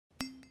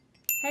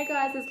Hey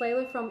guys, it's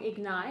Layla from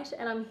Ignite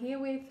and I'm here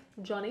with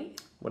Johnny.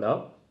 What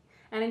up?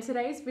 And in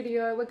today's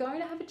video, we're going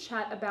to have a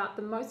chat about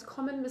the most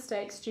common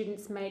mistakes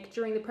students make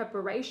during the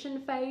preparation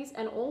phase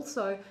and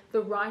also the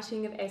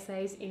writing of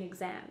essays in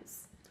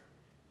exams.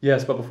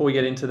 Yes, but before we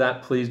get into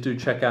that, please do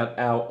check out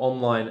our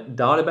online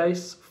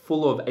database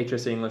full of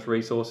HSC English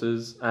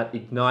resources at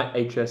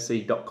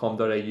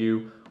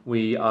ignitehsc.com.au.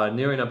 We are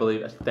nearing, I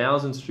believe,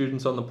 1,000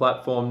 students on the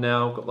platform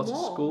now. We've got lots of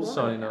schools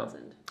signing up.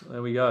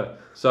 There we go.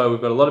 So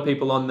we've got a lot of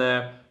people on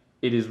there.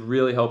 It is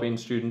really helping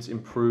students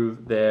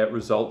improve their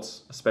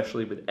results,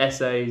 especially with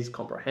essays,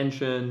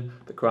 comprehension,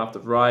 the craft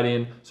of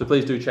writing. So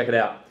please do check it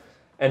out.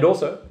 And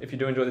also, if you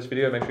do enjoy this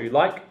video, make sure you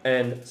like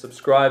and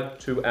subscribe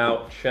to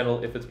our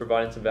channel if it's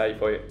providing some value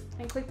for you.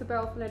 And click the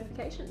bell for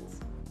notifications.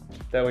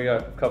 There we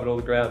go. Covered all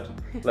the ground.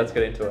 Let's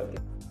get into it.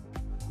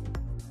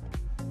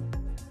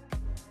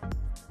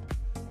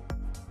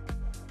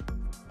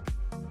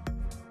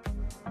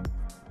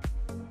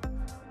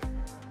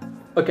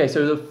 Okay,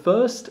 so the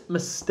first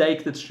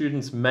mistake that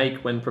students make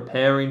when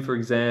preparing for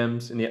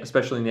exams,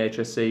 especially in the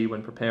HSC,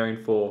 when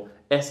preparing for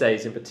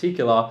essays in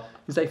particular,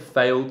 is they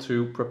fail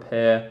to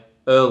prepare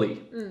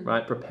early,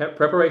 right?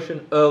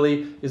 Preparation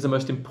early is the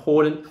most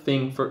important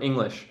thing for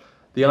English.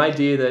 The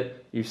idea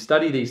that you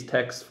study these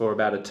texts for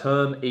about a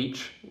term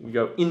each, you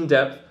go in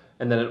depth,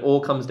 and then it all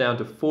comes down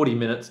to 40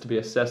 minutes to be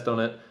assessed on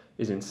it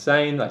is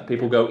insane. Like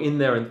people go in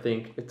there and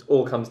think it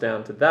all comes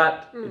down to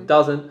that. It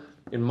doesn't.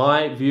 In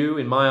my view,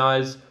 in my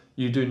eyes,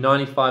 you do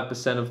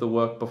 95% of the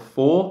work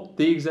before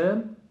the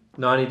exam,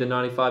 90 to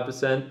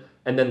 95%,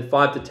 and then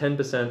 5 to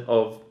 10%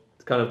 of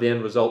kind of the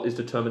end result is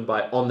determined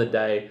by on the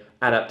day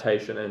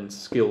adaptation and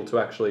skill to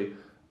actually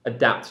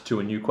adapt to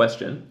a new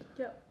question.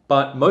 Yep.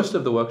 But most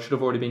of the work should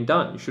have already been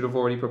done. You should have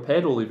already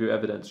prepared all of your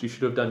evidence. You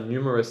should have done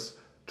numerous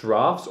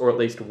drafts or at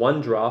least one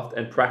draft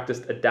and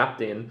practiced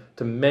adapting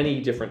to many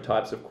different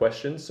types of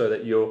questions so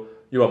that you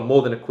are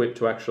more than equipped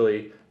to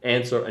actually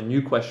answer a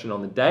new question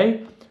on the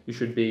day. You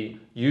should be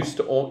used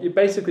to all, it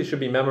basically should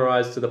be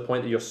memorized to the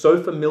point that you're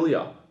so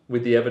familiar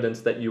with the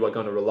evidence that you are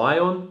going to rely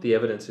on. The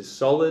evidence is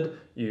solid.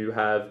 You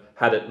have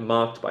had it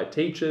marked by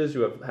teachers.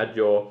 You have had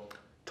your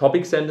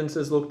topic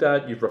sentences looked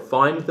at. You've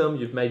refined them.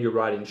 You've made your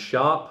writing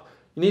sharp.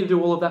 You need to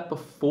do all of that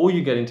before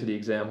you get into the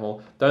exam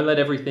hall. Don't let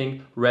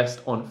everything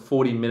rest on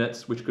 40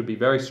 minutes, which could be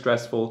very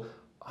stressful,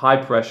 high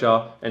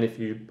pressure, and if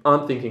you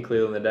aren't thinking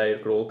clearly in the day,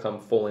 it could all come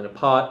falling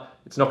apart.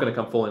 It's not going to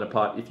come falling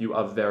apart if you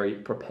are very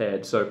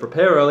prepared. So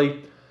prepare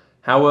early.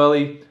 How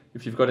early?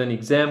 If you've got an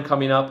exam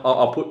coming up,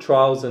 I'll put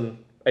trials and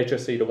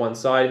HSC to one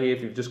side here.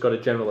 If you've just got a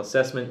general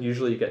assessment,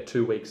 usually you get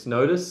 2 weeks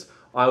notice.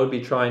 I would be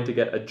trying to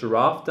get a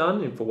draft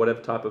done for whatever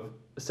type of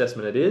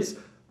assessment it is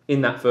in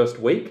that first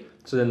week.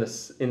 So then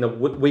in the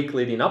week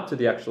leading up to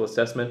the actual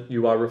assessment,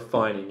 you are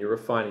refining,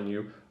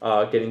 you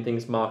are getting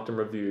things marked and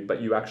reviewed,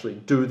 but you actually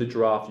do the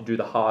draft, you do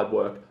the hard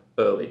work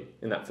early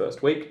in that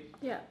first week.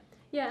 Yeah,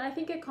 and I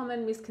think a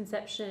common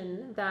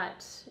misconception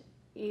that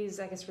is,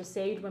 I guess,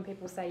 received when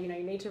people say, you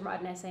need to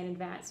write an essay in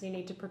advance and you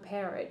need to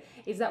prepare it,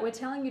 is that we're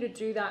telling you to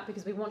do that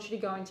because we want you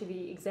to go into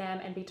the exam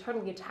and be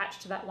totally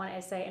attached to that one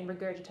essay and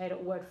regurgitate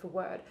it word for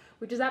word,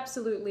 which is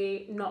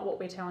absolutely not what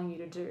we're telling you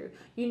to do.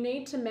 You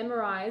need to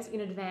memorize in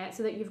advance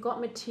so that you've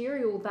got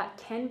material that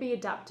can be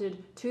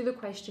adapted to the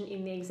question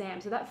in the exam.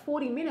 So that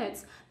 40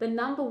 minutes, the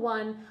number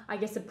one, I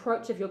guess,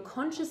 approach of your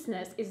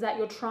consciousness is that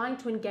you're trying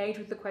to engage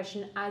with the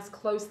question as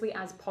closely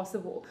as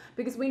possible,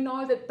 because we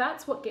know that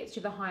that's what gets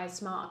you the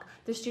highest mark.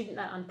 The student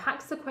that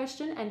unpacks the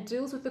question and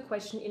deals with the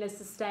question in a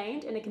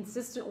sustained and a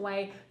consistent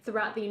way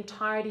throughout the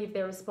entirety of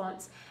their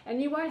response. And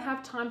you won't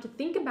have time to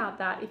think about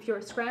that if you're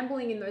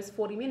scrambling in those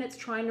 40 minutes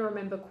trying to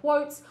remember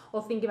quotes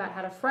or think about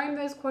how to frame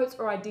those quotes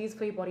or ideas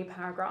for your body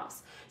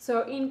paragraphs.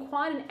 So in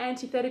quite an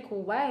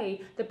antithetical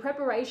way, the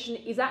preparation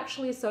is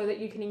actually so that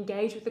you can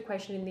engage with the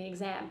question in the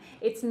exam.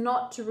 It's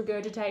not to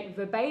regurgitate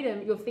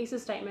verbatim your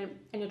thesis statement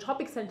and your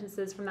topic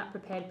sentences from that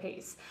prepared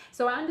piece.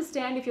 So I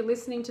understand if you're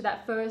listening to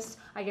that first,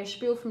 I guess,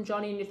 spiel from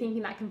Johnny and you're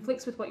thinking that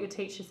conflicts with what your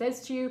teacher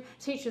says to you.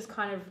 Teachers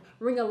kind of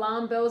ring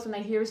alarm bells when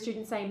they hear a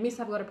student say, "Miss,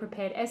 I've got a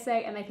prepared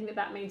essay," and they think that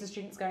that means the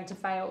student's going to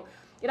fail.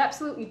 It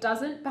absolutely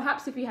doesn't.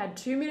 Perhaps if you had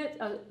if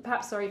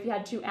you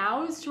had 2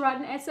 hours to write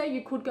an essay,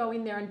 you could go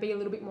in there and be a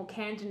little bit more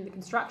candid in the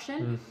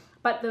construction.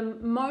 But the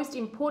most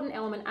important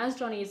element, as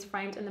Johnny has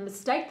framed, and the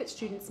mistake that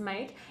students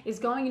make, is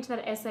going into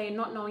that essay and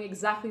not knowing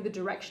exactly the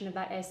direction of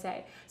that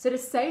essay. So to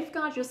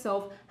safeguard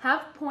yourself,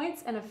 have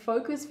points and a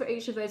focus for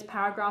each of those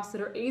paragraphs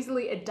that are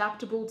easily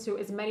adaptable to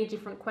as many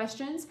different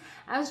questions.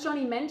 As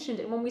Johnny mentioned,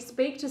 and when we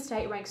speak to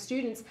state-ranked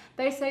students,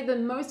 they say the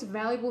most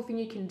valuable thing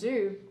you can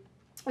do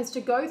is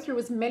to go through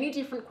as many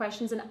different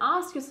questions and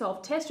ask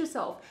yourself, test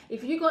yourself,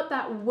 if you got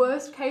that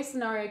worst case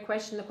scenario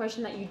question, the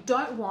question that you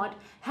don't want,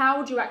 how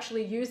would you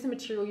actually use the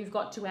material you've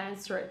got to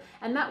answer it?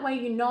 And that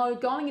way,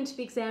 going into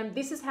the exam,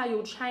 this is how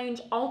you'll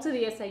alter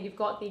the essay you've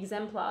got, the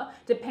exemplar,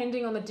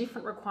 depending on the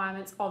different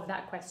requirements of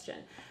that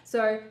question.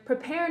 So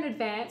prepare in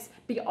advance,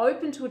 be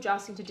open to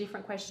adjusting to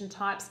different question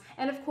types,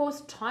 and of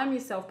course, time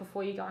yourself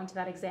before you go into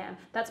that exam.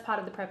 That's part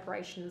of the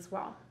preparation as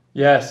well.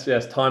 Yes,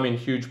 yes, timing,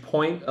 huge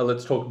point.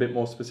 Let's talk a bit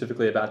more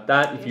specifically about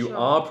that. If Yeah, you sure.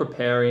 are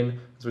preparing,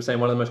 as we're saying,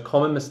 one of the most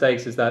common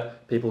mistakes is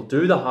that people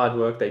do the hard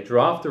work, they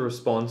draft a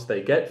response,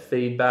 they get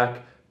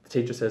feedback, the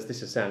teacher says,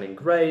 this is sounding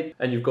great,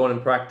 and you've gone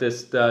and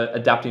practiced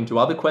adapting to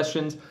other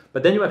questions,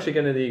 but then you actually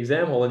get into the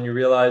exam hall and you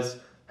realize,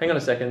 hang on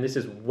a second, this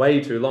is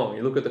way too long.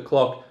 You look at the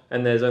clock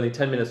and there's only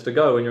 10 minutes to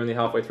go and you're only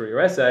halfway through your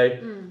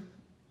essay.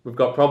 We've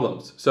got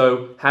problems.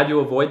 So how do you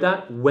avoid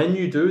that? When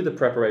you do the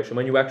preparation,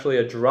 when you actually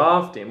are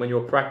drafting, when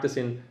you're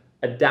practicing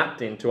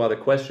adapting to other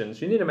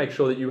questions, you need to make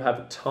sure that you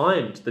have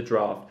timed the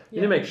draft.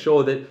 You need to make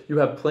sure that you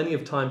have plenty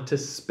of time to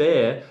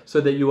spare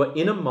so that you are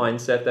in a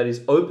mindset that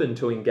is open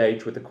to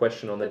engage with the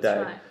question on the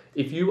day. Right.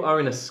 If you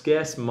are in a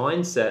scarce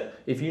mindset,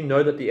 if you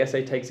know that the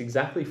essay takes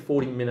exactly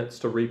 40 minutes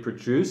to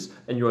reproduce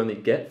and you only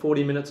get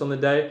 40 minutes on the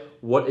day,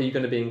 what are you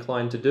going to be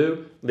inclined to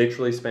do?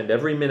 Literally spend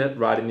every minute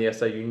writing the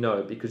essay you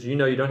know, because you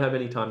know you don't have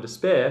any time to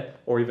spare,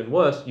 or even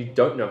worse, you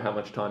don't know how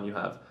much time you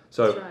have.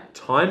 So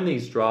time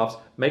these drafts,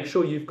 make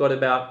sure you've got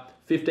about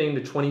 15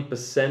 to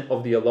 20%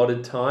 of the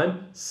allotted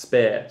time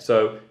spare.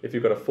 So if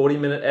you've got a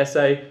 40-minute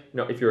essay,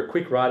 if you're a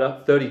quick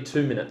writer,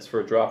 32 minutes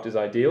for a draft is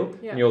ideal,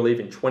 and you're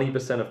leaving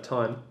 20% of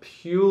time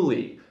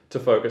purely to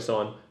focus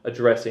on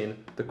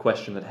addressing the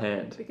question at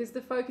hand. Because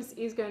the focus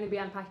is going to be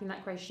unpacking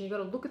that question. You've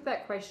got to look at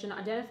that question,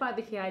 identify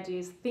the key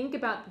ideas, think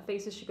about the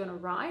thesis you're going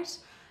to write,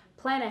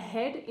 plan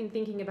ahead in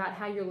thinking about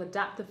how you'll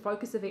adapt the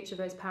focus of each of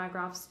those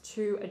paragraphs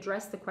to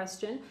address the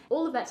question.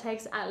 All of that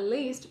takes at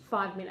least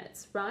 5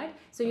 minutes, right?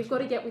 So you've got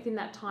to get within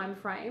that time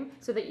frame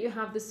so that you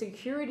have the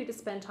security to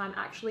spend time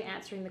actually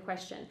answering the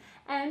question.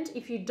 And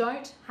if you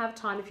don't have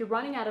time, if you're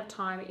running out of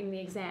time in the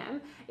exam,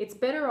 it's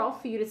better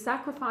off for you to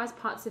sacrifice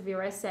parts of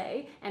your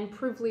essay and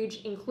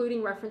privilege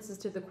including references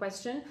to the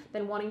question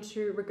than wanting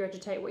to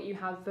regurgitate what you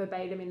have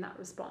verbatim in that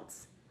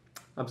response.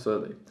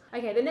 Absolutely.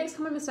 Okay, the next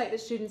common mistake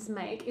that students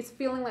make is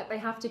feeling like they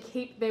have to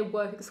keep their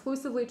work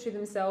exclusively to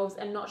themselves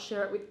and not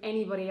share it with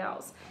anybody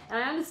else. And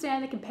I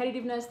understand the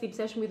competitiveness, the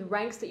obsession with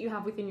ranks that you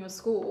have within your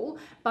school,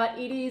 but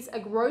it is a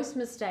gross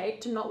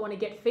mistake to not want to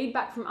get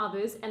feedback from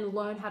others and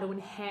learn how to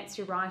enhance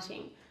your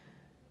writing.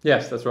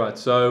 Yes, that's right.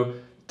 So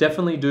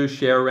definitely do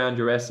share around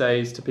your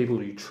essays to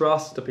people you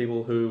trust, to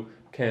people who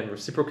can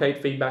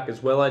reciprocate feedback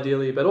as well,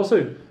 ideally, but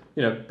also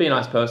be a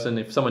nice person.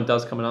 If someone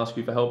does come and ask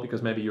you for help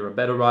because maybe you're a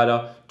better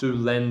writer, do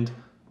lend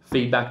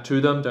feedback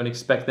to them. Don't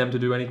expect them to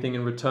do anything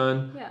in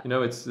return.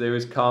 There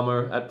is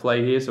karma at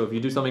play here. So if you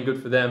do something good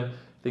for them,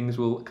 things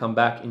will come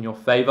back in your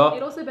favor.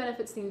 It also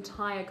benefits the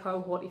entire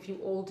cohort if you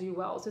all do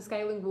well. So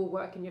scaling will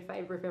work in your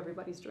favor if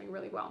everybody's doing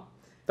really well.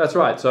 That's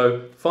right.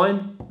 So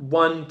find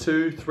 1,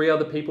 2, 3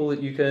 other people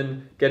that you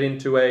can get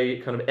into a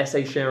kind of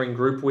essay sharing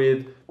group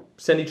with.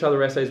 Send each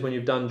other essays when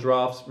you've done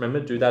drafts. Remember,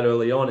 do that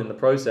early on in the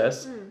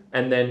process.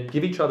 And then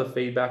give each other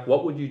feedback.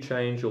 What would you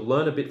change? You'll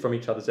learn a bit from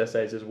each other's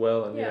essays as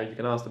well. And you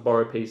can ask to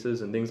borrow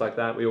pieces and things like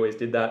that. We always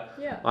did that.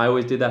 I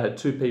always did that. I had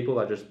 2 people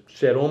I just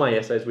shared all my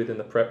essays with in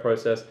the prep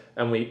process,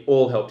 and we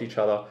all helped each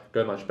other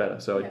go much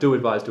better. So I do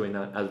advise doing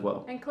that as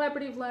well. And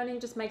collaborative learning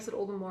just makes it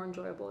all the more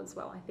enjoyable as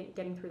well, I think,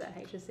 getting through that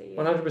HSC.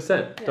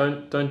 100%.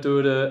 Don't do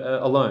it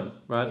alone,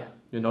 right?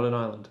 You're not an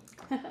island.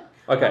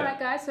 Okay. Alright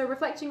guys, so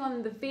reflecting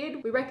on the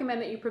vid, we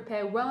recommend that you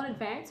prepare well in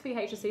advance for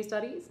your HSC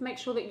studies. Make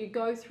sure that you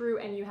go through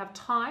and you have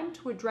time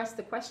to address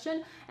the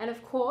question, and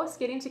of course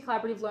get into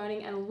collaborative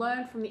learning and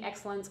learn from the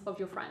excellence of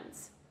your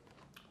friends.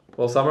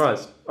 Well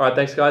summarized. Alright,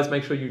 thanks guys.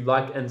 Make sure you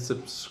like and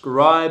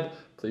subscribe.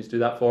 Please do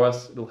that for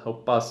us. It'll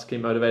help us keep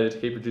motivated to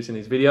keep producing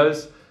these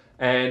videos.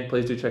 And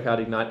please do check out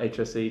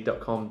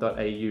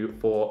ignitehsc.com.au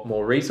for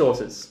more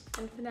resources.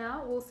 And for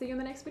now, we'll see you in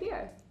the next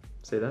video.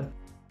 See you then.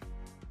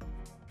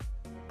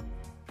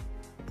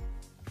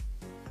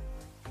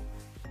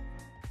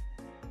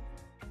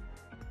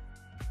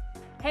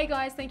 Hey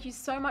guys, thank you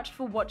so much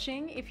for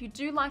watching. If you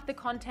do like the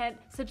content,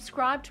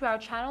 subscribe to our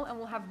channel and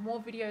we'll have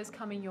more videos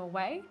coming your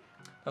way.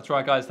 That's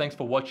right guys, thanks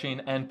for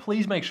watching, and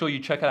please make sure you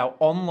check out our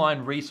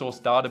online resource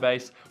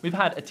database. We've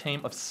had a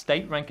team of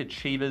state rank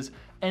achievers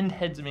and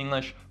heads of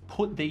English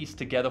put these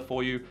together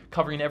for you,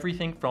 covering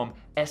everything from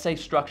essay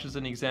structures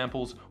and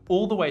examples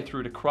all the way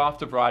through to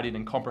craft of writing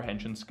and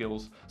comprehension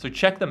skills. So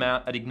check them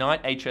out at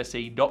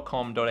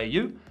ignitehsc.com.au,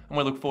 and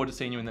we look forward to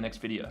seeing you in the next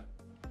video.